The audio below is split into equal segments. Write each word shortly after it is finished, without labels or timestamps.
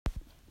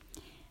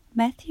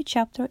Matthew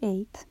chapter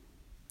 8.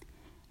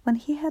 When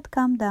he had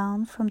come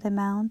down from the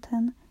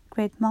mountain,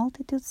 great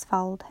multitudes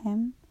followed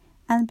him.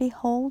 And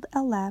behold,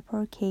 a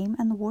leper came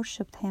and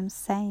worshipped him,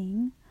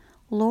 saying,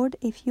 Lord,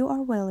 if you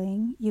are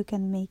willing, you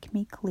can make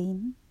me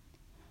clean.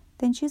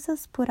 Then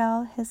Jesus put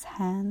out his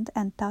hand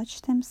and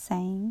touched him,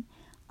 saying,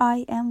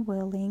 I am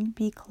willing,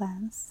 be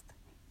cleansed.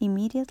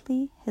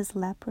 Immediately his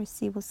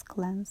leprosy was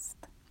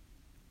cleansed.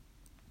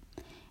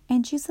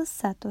 And Jesus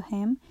said to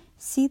him,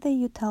 See that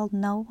you tell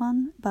no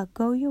one, but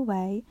go your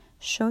way,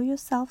 show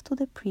yourself to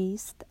the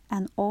priest,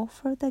 and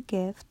offer the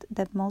gift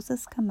that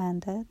Moses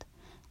commanded,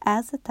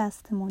 as a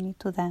testimony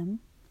to them.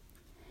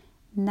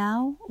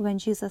 Now, when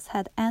Jesus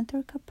had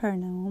entered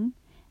Capernaum,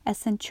 a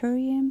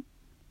centurion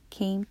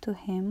came to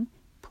him,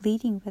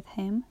 pleading with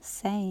him,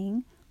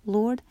 saying,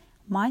 Lord,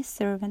 my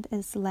servant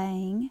is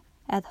lying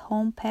at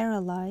home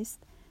paralyzed,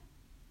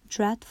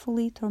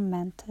 dreadfully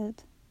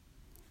tormented.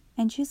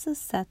 And Jesus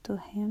said to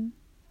him,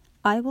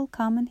 I will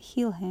come and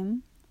heal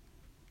him.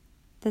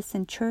 The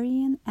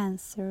centurion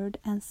answered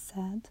and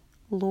said,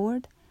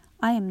 Lord,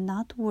 I am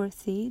not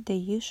worthy that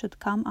you should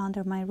come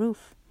under my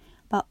roof,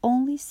 but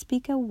only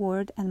speak a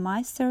word, and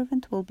my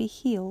servant will be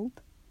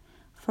healed.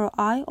 For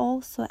I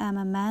also am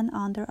a man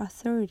under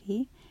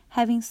authority,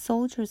 having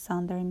soldiers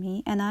under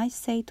me, and I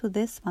say to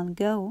this one,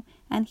 Go,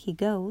 and he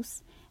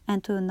goes,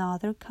 and to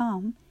another,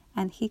 Come,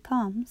 and he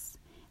comes,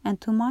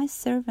 and to my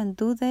servant,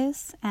 Do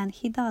this, and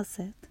he does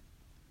it.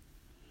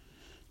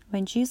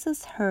 When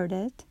Jesus heard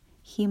it,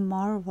 he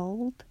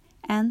marveled,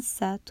 and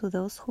said to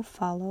those who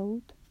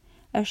followed,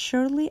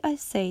 Assuredly I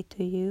say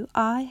to you,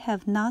 I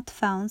have not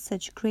found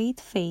such great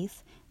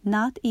faith,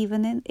 not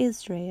even in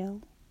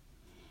Israel.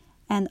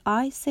 And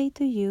I say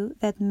to you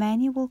that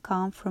many will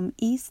come from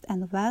east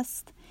and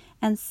west,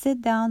 and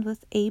sit down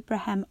with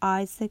Abraham,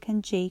 Isaac,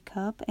 and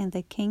Jacob in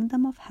the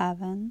kingdom of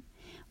heaven,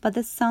 but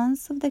the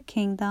sons of the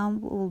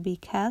kingdom will be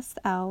cast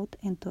out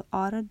into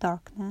utter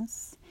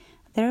darkness.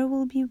 There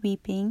will be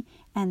weeping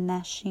and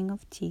gnashing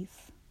of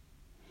teeth.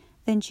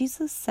 Then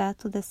Jesus said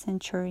to the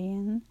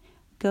centurion,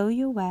 Go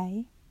your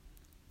way,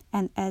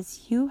 and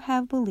as you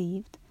have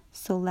believed,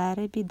 so let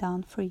it be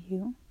done for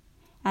you.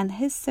 And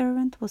his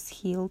servant was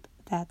healed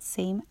that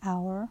same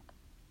hour.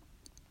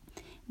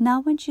 Now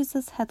when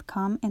Jesus had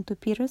come into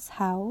Peter's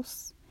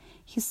house,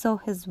 he saw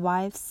his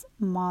wife's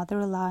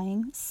mother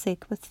lying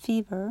sick with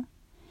fever.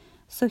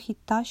 So he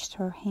touched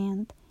her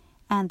hand,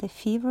 and the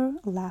fever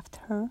left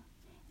her,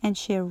 and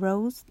she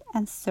arose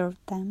and served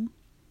them.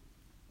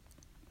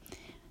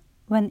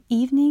 When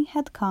evening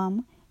had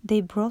come,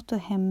 they brought to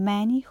him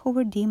many who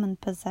were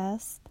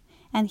demon-possessed,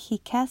 and he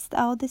cast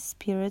out the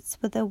spirits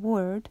with a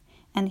word,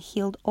 and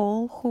healed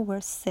all who were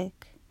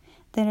sick,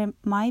 that it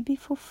might be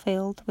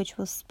fulfilled which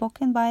was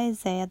spoken by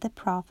Isaiah the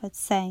prophet,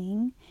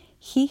 saying,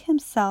 He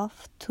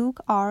himself took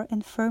our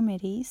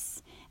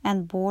infirmities,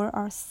 and bore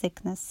our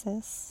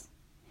sicknesses.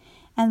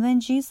 And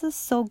when Jesus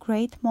saw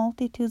great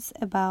multitudes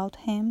about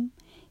him,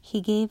 he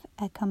gave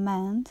a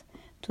command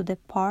to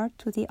depart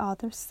to the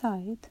other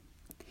side.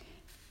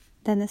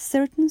 Then a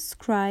certain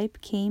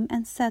scribe came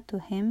and said to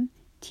him,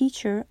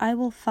 Teacher, I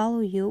will follow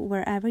you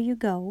wherever you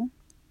go.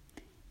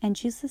 And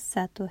Jesus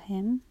said to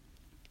him,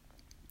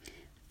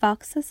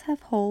 Foxes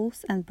have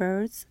holes, and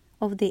birds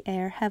of the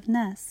air have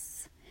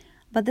nests,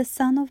 but the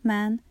Son of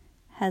Man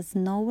has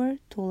nowhere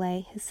to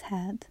lay his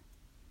head.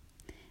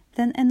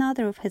 Then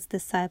another of his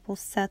disciples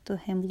said to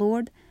him,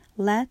 Lord,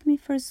 let me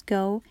first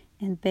go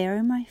and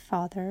bury my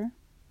father.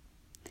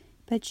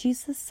 But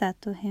Jesus said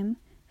to him,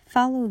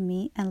 Follow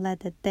me, and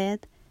let the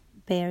dead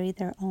bury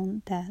their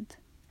own dead.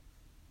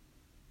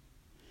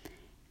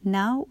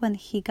 Now when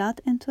he got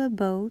into a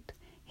boat,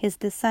 his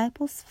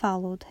disciples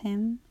followed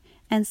him,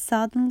 and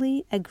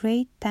suddenly a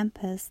great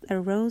tempest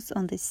arose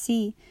on the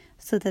sea,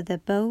 so that the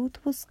boat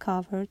was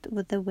covered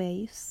with the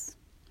waves.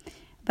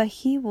 But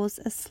he was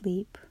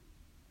asleep.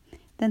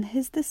 Then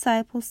his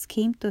disciples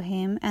came to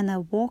him and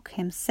awoke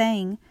him,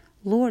 saying,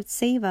 Lord,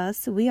 save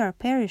us, we are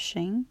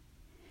perishing.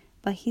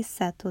 But he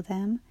said to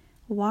them,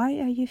 Why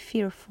are you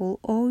fearful,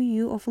 O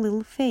you of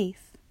little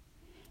faith?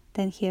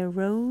 Then he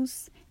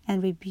arose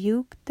and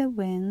rebuked the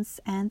winds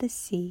and the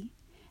sea,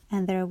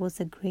 and there was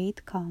a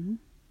great calm.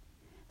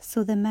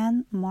 So the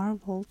men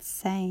marveled,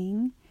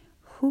 saying,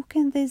 Who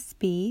can this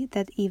be,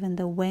 that even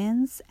the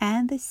winds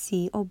and the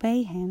sea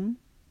obey him?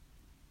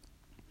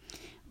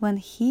 When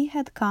he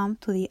had come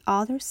to the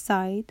other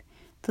side,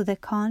 to the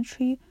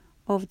country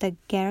of the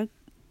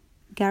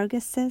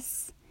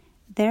Gergeses,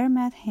 there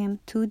met him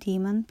 2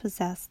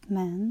 demon-possessed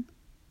men,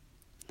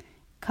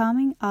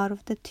 coming out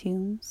of the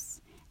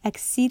tombs,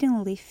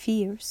 exceedingly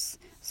fierce,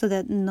 so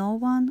that no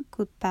one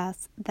could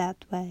pass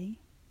that way.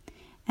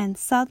 And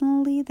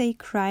suddenly they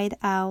cried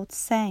out,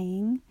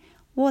 saying,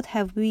 What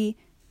have we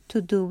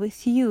to do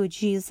with you,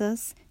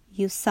 Jesus,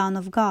 you Son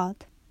of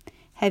God?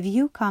 Have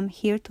you come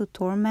here to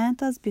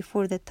torment us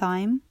before the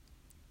time?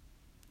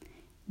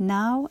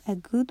 Now a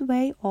good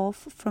way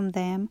off from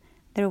them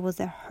there was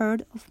a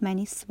herd of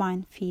many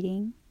swine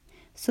feeding.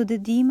 So the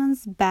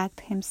demons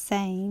begged him,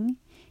 saying,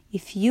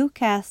 If you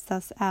cast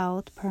us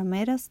out,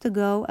 permit us to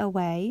go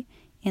away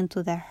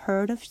into the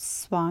herd of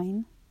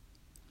swine.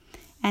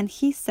 And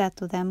he said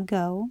to them,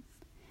 Go.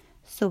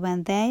 So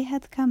when they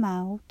had come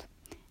out,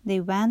 they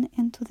went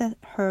into the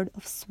herd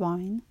of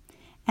swine.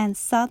 And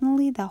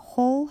suddenly the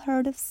whole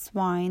herd of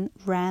swine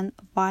ran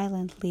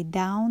violently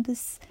down the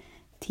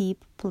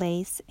steep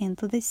place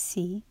into the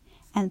sea,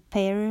 and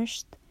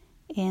perished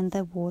in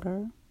the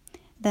water.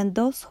 Then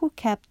those who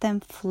kept them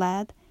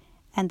fled,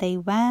 and they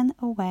went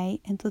away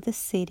into the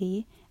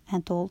city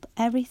and told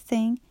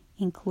everything,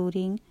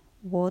 including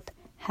what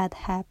had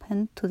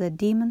happened to the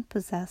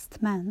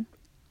demon-possessed man.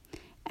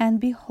 And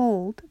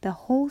behold, the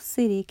whole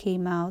city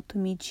came out to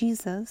meet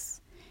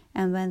Jesus,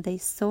 and when they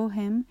saw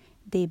him,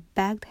 they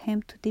begged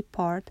him to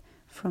depart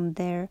from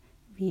their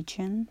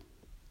region.